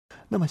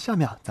那么下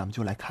面咱们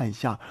就来看一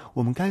下，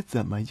我们该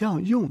怎么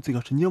样用这个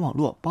神经网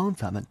络帮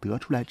咱们得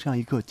出来这样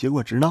一个结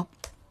果值呢？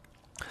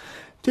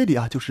这里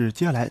就是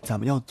接下来咱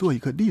们要做一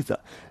个例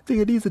子，这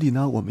个例子里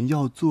呢，我们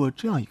要做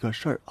这样一个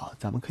事儿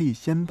咱们可以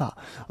先把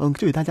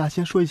就给大家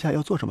先说一下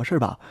要做什么事儿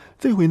吧。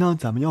这回呢，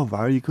咱们要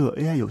玩一个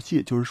AI 游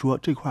戏，就是说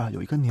这块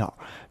有一个鸟，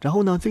然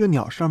后呢，这个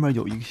鸟上面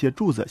有一些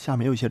柱子，下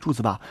面有一些柱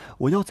子吧，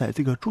我要在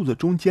这个柱子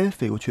中间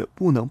飞过去，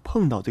不能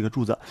碰到这个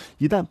柱子，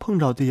一旦碰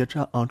到这些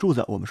柱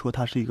子，我们说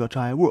它是一个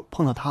障碍物，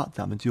碰到它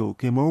咱们就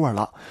game over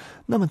了。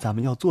那么咱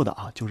们要做的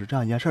就是这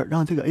样一件事儿，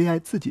让这个 AI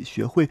自己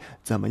学会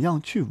怎么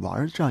样去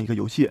玩这样一个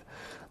游戏。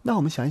那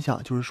我们想一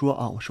想，就是说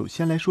我首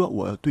先来说，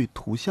我要对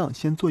图像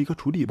先做一个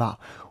处理吧。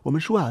我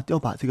们说要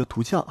把这个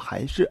图像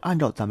还是按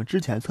照咱们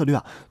之前策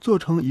略做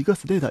成一个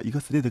state 一个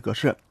state 格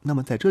式。那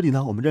么在这里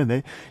呢，我们认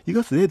为一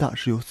个 state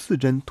是由4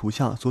帧图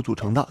像所组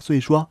成的，所以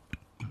说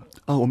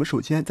我们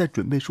首先在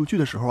准备数据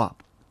的时候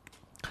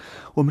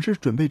我们是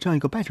准备这样一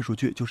个 batch 数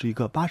据，就是一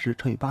个80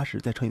乘以80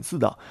再乘以4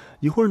的。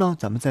一会儿呢，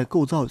咱们在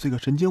构造这个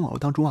神经网络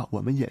当中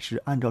我们也是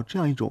按照这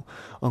样一种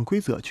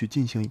规则去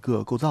进行一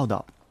个构造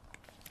的。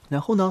然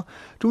后呢，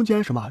中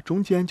间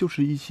中间就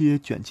是一些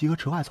卷积和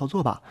迟化操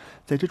作吧。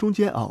在这中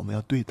间我们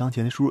要对当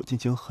前的输入进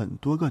行很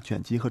多个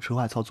卷积和迟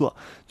化操作，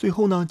最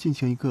后呢进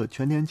行一个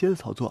全连接的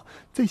操作。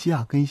这些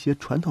跟一些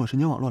传统神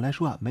经网络来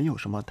说没有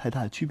什么太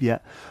大的区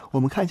别。我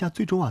们看一下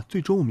最终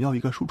我们要一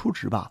个输出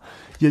值吧。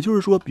也就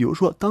是说，比如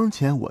说当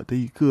前我的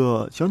一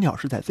个小鸟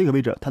是在这个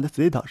位置，它的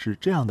state 是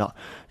这样的。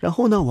然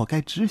后呢，我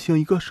该执行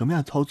一个什么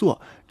样的操作？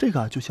这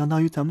个就相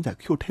当于咱们在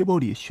Q table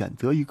里选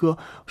择一个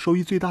收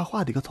益最大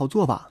化的一个操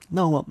作吧。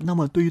那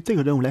么对于这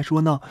个任务来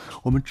说呢，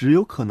我们只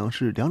有可能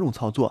是2种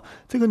操作，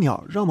这个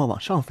鸟要么往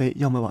上飞，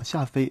要么往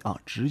下飞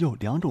只有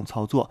2种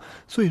操作。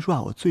所以说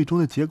我最终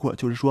的结果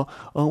就是说，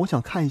我想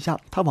看一下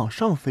它往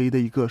上飞的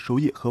一个收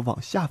益和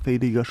往下飞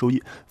的一个收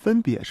益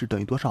分别是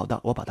等于多少的，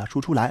我把它输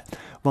出来。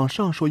往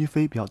上收益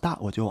飞比较大，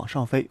我就往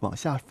上飞；往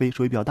下飞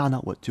收益比较大呢，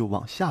我就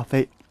往下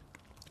飞。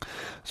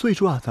所以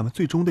说咱们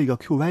最终的一个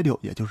Q value，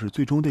 也就是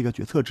最终的一个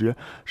决策值，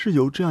是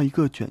由这样一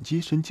个卷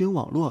积神经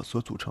网络所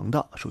组成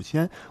的。首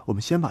先，我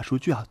们先把数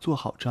据做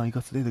好这样一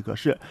个 state 格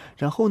式，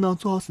然后呢，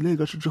做好 state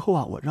格式之后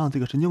我让这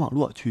个神经网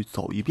络去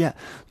走一遍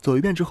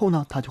之后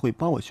呢，它就会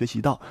帮我学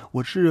习到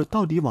我是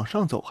到底往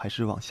上走还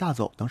是往下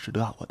走，能使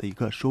得我的一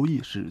个收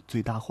益是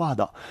最大化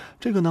的。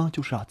这个呢，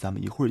就是咱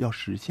们一会儿要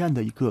实现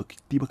的一个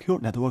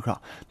DQN network，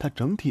 它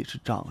整体是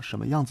长什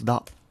么样子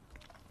的。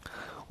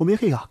我们也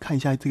可以看一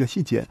下这个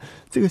细节，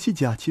这个细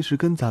节其实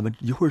跟咱们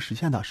一会儿实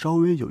现的稍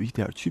微有一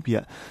点区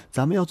别。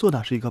咱们要做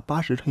的是一个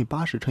80乘以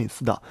80乘以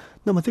4的。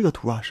那么这个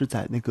图是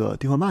在那个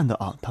蒂弗曼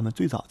的他们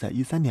最早在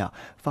13年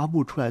发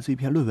布出来这一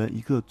篇论文，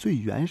一个最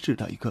原始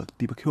的一个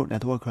DQN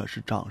network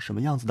是长什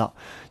么样子的。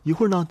一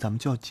会儿呢，咱们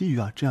就要基于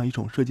这样一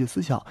种设计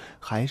思想，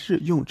还是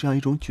用这样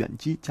一种卷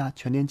积加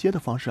全连接的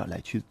方式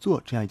来去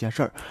做这样一件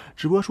事儿。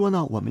只不过说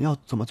呢，我们要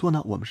怎么做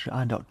呢？我们是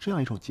按照这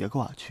样一种结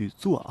构去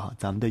做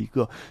咱们的一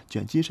个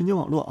卷积神经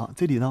网络。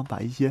这里呢，把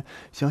一些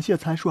详细的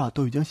参数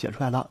都已经写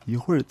出来了。一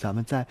会儿咱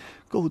们在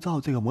构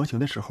造这个模型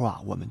的时候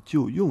我们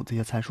就用这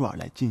些参数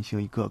来进行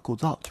一个构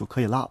造就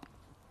可以了。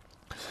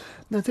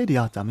那这里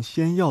咱们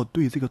先要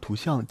对这个图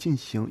像进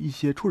行一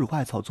些初始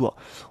化操作。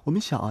我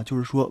们想就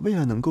是说，为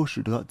了能够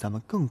使得咱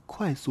们更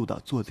快速的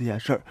做这件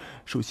事儿，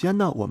首先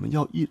呢，我们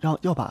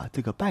要把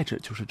这个 batch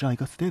就是这样一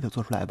个 state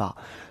做出来吧。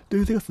对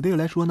于这个 state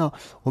来说呢，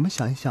我们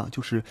想一想，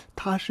就是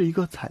它是一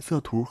个彩色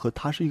图和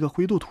它是一个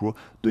灰度图，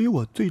对于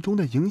我最终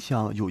的影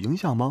响有影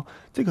响吗？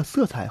这个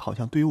色彩好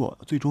像对于我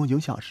最终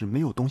影响是没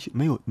有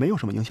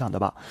什么影响的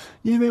吧？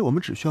因为我们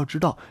只需要知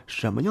道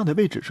什么样的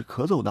位置是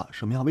可走的，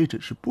什么样的位置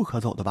是不可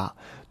走的吧。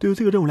对于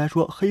这个任务来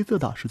说，黑色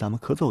的是咱们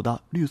可走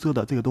的，绿色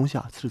的这个东西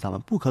是咱们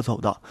不可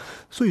走的。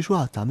所以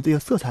说咱们这个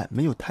色彩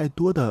没有太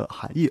多的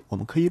含义，我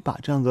们可以把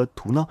这样的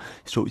图呢，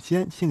首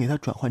先给它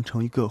转换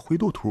成一个灰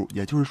度图。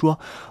也就是说，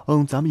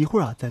咱们一会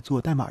儿在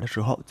做代码的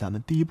时候，咱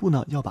们第一步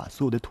呢，要把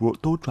所有的图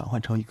都转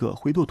换成一个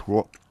灰度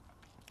图。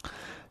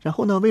然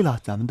后呢，为了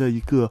咱们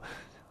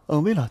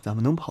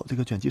能跑这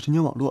个卷积神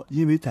经网络，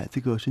因为在这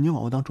个神经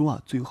网络当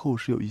中最后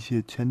是有一些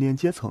全连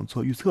接层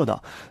做预测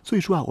的，所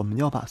以说我们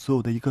要把所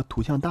有的一个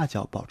图像大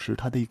小保持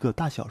它的一个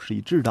大小是一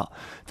致的。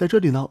在这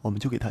里呢，我们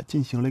就给它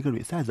进行了一个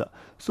resize，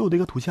 所有的一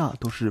个图像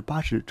都是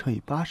80乘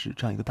以80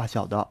这样一个大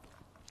小的。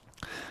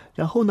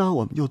然后呢，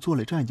我们又做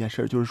了这样一件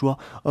事，就是说，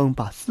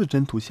把4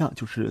帧图像，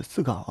就是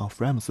4个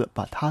frames，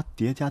 把它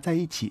叠加在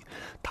一起。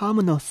它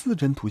们呢，4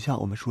帧图像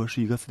我们说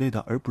是一个 state，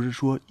 而不是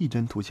说1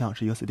帧图像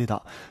是一个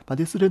state。把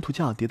这4帧图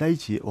像叠在一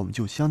起，我们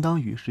就相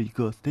当于是一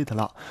个 state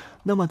了。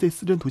那么这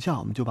4帧图像，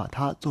我们就把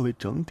它作为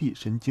整体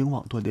神经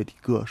网络的一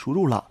个输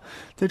入了。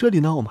在这里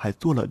呢，我们还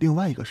做了另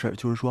外一个事儿，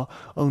就是说，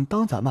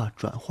当咱们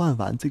转换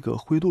完这个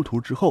灰度图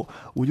之后，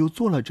我又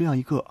做了这样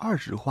一个二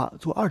质化。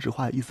做二质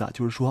化的意思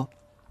就是说，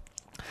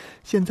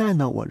现在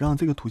呢，我让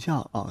这个图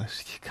像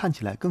看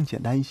起来更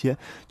简单一些，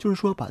就是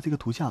说把这个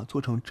图像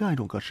做成这样一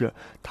种格式，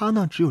它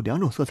呢只有2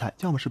种色彩，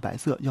要么是白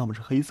色，要么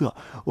是黑色。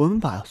我们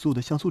把所有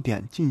的像素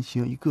点进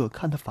行一个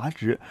看它阀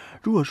值。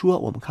如果说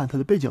我们看它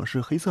的背景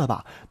是黑色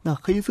吧，那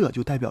黑色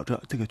就代表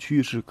着这个区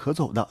域是可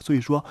走的，所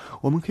以说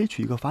我们可以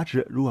取一个阀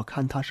值，如果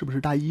看它是不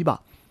是大于1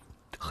吧。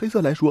黑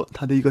色来说，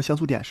它的一个像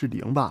素点是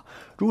0吧。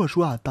如果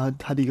说当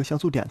它的一个像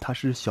素点它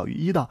是小于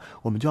1的，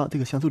我们就让这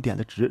个像素点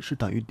的值是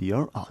等于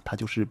0它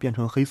就是变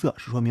成黑色，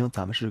是说明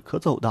咱们是可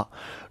走的。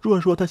如果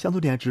说它像素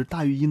点值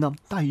大于1呢，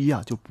大于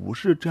1就不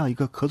是这样一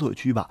个可走的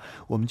区域吧，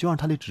我们就让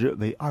它的值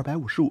为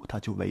255，它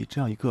就为这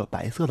样一个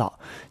白色的。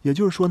也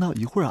就是说呢，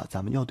一会儿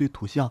咱们要对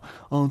图像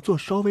做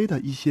稍微的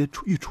一些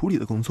预处理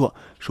的工作。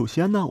首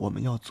先呢，我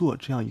们要做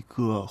这样一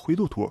个灰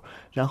度图，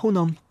然后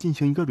呢进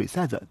行一个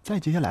resize， 再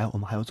接下来我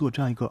们还要做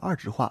这样一个2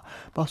质化，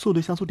把所有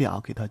的像素点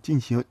给它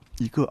进行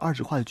一个2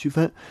质化的区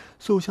分。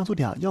所有像素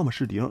点要么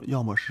是0，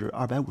要么是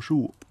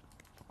255。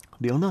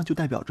0呢就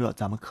代表着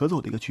咱们可走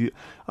的一个区域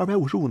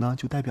，255呢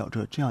就代表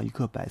着这样一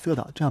个白色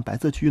的，这样白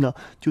色区域呢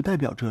就代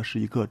表着是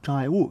一个障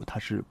碍物，它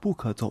是不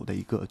可走的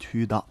一个区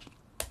域的。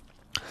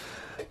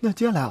那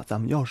接下来咱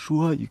们要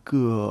说一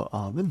个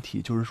问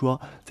题，就是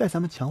说在咱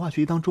们强化学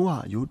习当中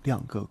有2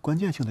个关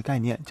键性的概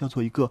念，叫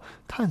做一个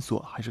探索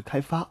还是开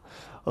发。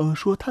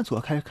说探索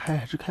还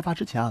是开发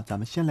之前咱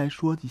们先来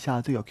说一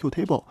下这个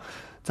Qtable。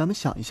咱们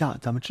想一下，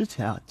咱们之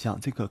前讲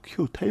这个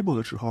Qtable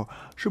的时候，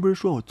是不是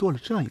说我做了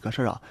这样一个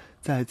事儿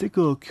在这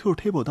个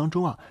Qtable 当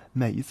中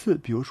每一次，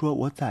比如说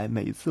我在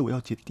每一次我要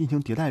进行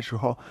迭代的时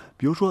候，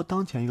比如说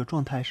当前一个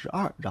状态是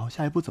2，然后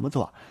下一步怎么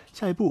走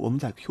下一步我们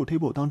在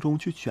Qtable 当中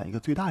去选一个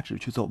最大值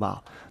去走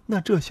吧。那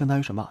这相当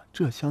于什么？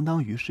这相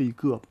当于是一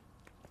个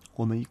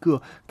我们一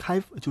个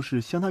就是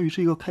相当于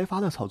是一个开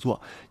发的操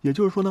作。也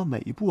就是说呢，每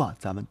一步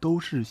咱们都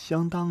是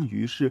相当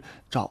于是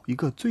找一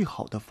个最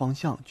好的方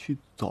向去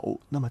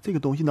走。那么这个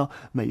东西呢，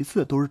每一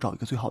次都是找一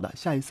个最好的，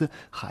下一次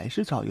还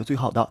是找一个最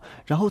好的，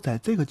然后在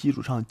这个基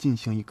础上进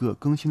行一个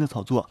更新的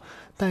操作。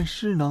但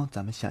是呢，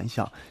咱们想一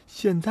想，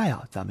现在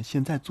咱们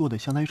现在做的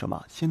相当于什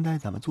么？现在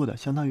咱们做的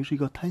相当于是一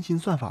个贪心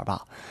算法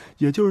吧。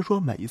也就是说，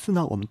每一次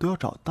呢，我们都要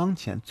找当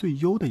前最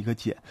优的一个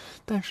解。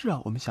但是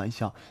我们想一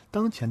想，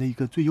当前的一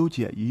个最优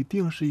解一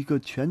定是一个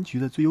全局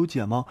的最优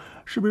解吗？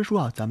是不是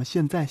说咱们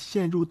现在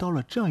陷入到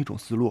了这样一种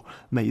思路，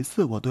每一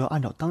次我都要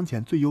按照当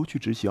前最优去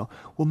执行。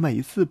我每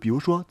一次，比如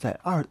说在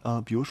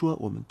比如说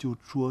我们就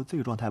说这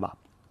个状态吧。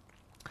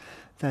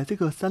在这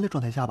个3类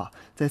状态下吧，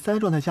在3类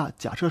状态下，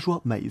假设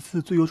说每一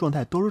次最优状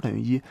态都是等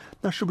于1，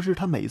那是不是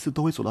它每一次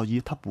都会走到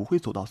1，它不会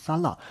走到3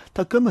了？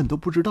它根本都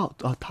不知道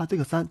它这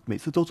个3每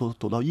次都走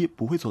到1，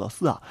不会走到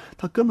4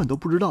它根本都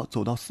不知道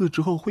走到4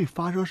之后会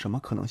发生什么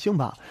可能性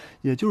吧？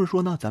也就是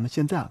说呢，咱们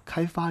现在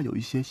开发有一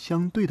些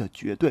相对的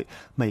绝对，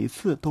每一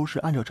次都是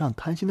按照这样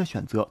贪心的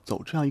选择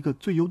走这样一个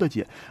最优的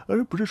解，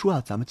而不是说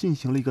咱们进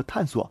行了一个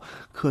探索。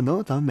可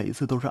能咱们每一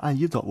次都是按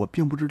1走，我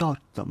并不知道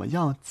怎么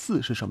样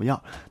4是什么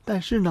样。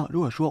但是呢，如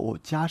果说我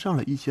加上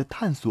了一些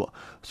探索，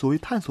所谓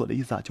探索的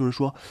意思就是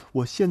说，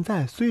我现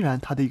在虽然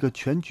它的一个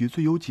全局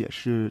最优解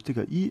是这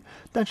个1，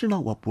但是呢，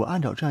我不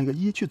按照这样一个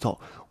1去走，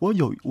我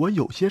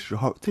有些时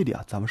候，这里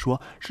咱们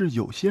说是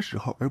有些时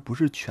候，而不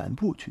是全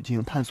部去进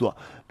行探索。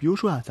比如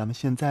说咱们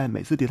现在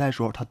每次迭代的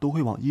时候，它都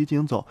会往1进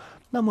行走，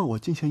那么我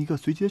进行一个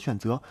随机的选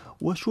择，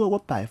我说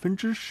我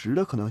10%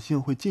的可能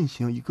性会进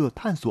行一个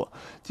探索，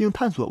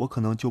我可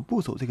能就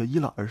不走这个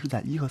1了，而是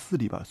在1和4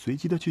里边随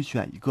机的去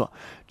选一个，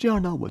这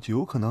样呢，我就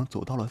有可能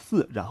走到了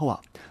4，然后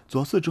走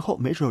到4之后，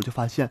没准我就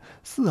发现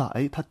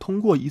4它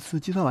通过一次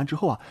计算完之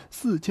后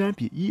4竟然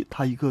比1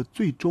它一个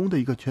最终的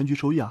一个全局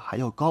收益还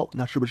要高，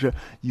那是不是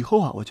以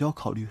后我就要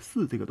考虑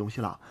4这个东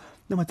西了？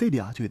那么这里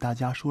就给大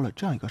家说了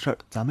这样一个事儿，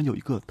咱们有一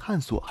个探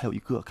索，还有一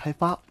个开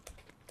发。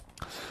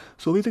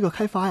所谓这个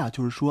开发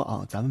就是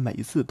说咱们每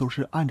一次都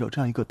是按照这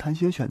样一个贪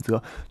心的选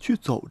择去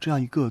走这样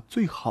一个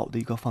最好的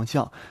一个方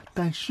向，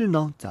但是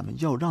呢，咱们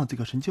要让这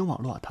个神经网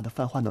络它的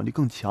泛化能力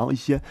更强一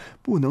些，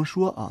不能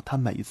说它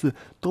每一次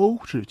都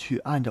是去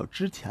按照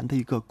之前的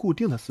一个固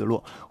定的思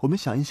路。我们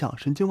想一想，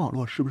神经网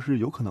络是不是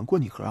有可能过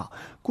拟合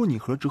过拟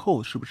合之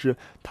后，是不是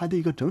它的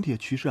一个整体的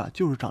趋势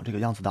就是长这个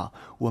样子的？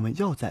我们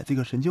要在这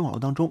个神经网络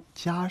当中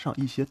加上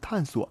一些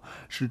探索，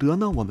使得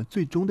呢我们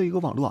最终的一个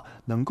网络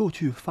能够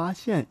去发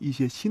现一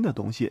些新的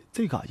东西，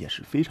这个也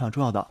是非常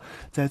重要的。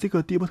在这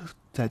个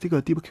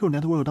DeepQ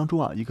Network 当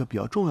中一个比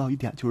较重要一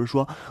点就是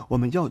说，我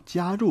们要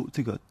加入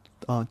这个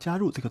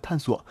探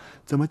索。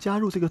怎么加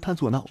入这个探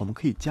索呢？我们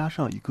可以加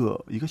上一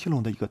个系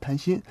统的一个贪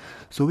心。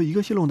所谓一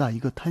个系统的一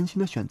个贪心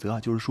的选择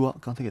就是说，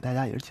刚才给大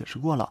家也是解释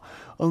过了。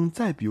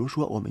再比如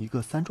说我们一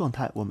个3状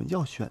态，我们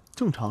要选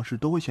正常是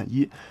都会选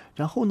1，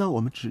然后呢，我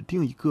们指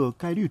定一个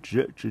概率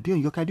值，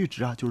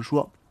就是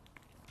说，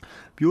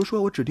比如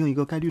说我指定一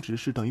个概率值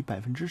是等于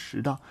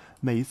10%的，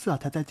每一次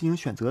它在进行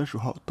选择的时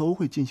候都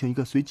会进行一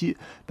个随机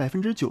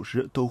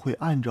，90%都会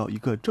按照一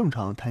个正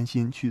常贪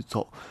心去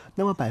走，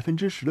那么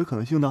10%的可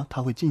能性呢，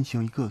它会进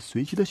行一个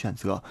随机的选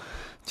择，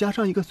加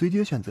上一个随机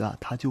的选择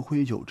它就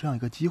会有这样一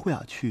个机会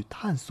去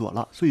探索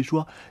了。所以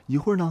说一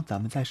会儿呢，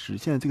咱们在实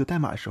现这个代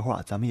码的时候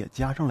咱们也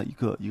加上了一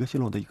个线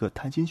路的一个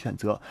贪心选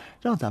择，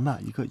让咱们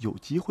一个有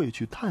机会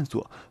去探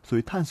索。所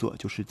以探索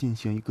就是进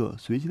行一个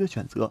随机的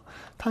选择。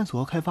探索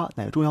和开发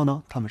哪个重要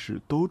呢？它们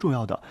是都重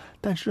要的，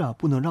但是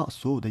不能让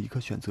所有的一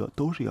个选择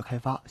都是一个开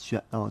发，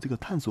这个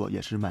探索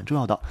也是蛮重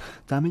要的。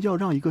咱们要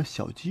让一个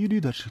小几率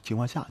的情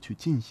况下去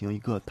进行一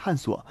个探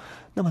索。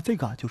那么这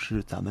个就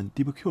是咱们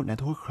DQN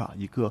Network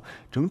一个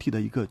整体的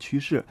一个趋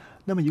势。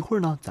那么一会儿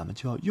呢，咱们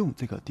就要用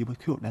这个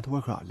DQN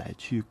Network 来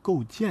去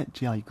构建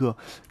这样一个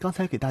刚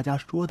才给大家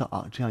说的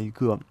这样一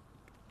个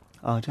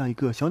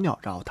小鸟，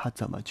然后它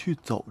怎么去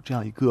走这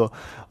样一个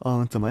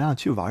怎么样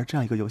去玩这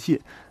样一个游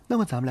戏。那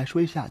么咱们来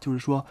说一下，就是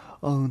说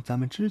咱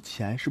们之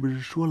前是不是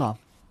说了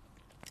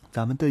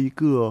咱们的一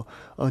个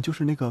就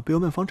是那个备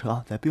用方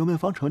程在备用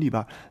方程里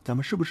边，咱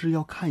们是不是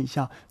要看一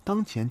下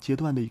当前阶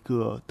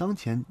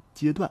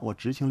段我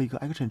执行了一个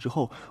action 之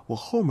后，我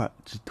后面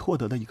只获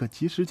得的一个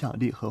即时奖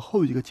励和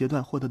后一个阶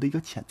段获得的一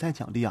个潜在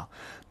奖励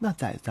那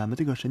在咱们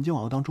这个神经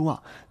网络当中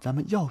咱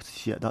们要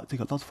写的这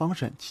个 loss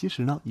function 其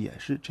实呢也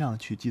是这样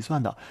去计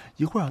算的。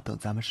一会儿等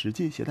咱们实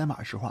际写代码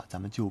的时候咱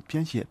们就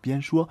边写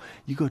边说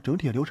一个整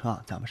体的流程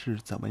咱们是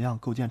怎么样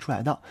构建出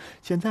来的。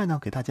现在呢，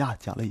给大家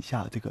讲了一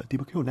下这个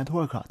DQN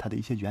Network 它的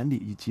一些原理，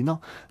以及呢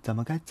咱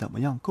们该怎么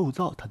样构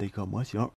造它的一个模型。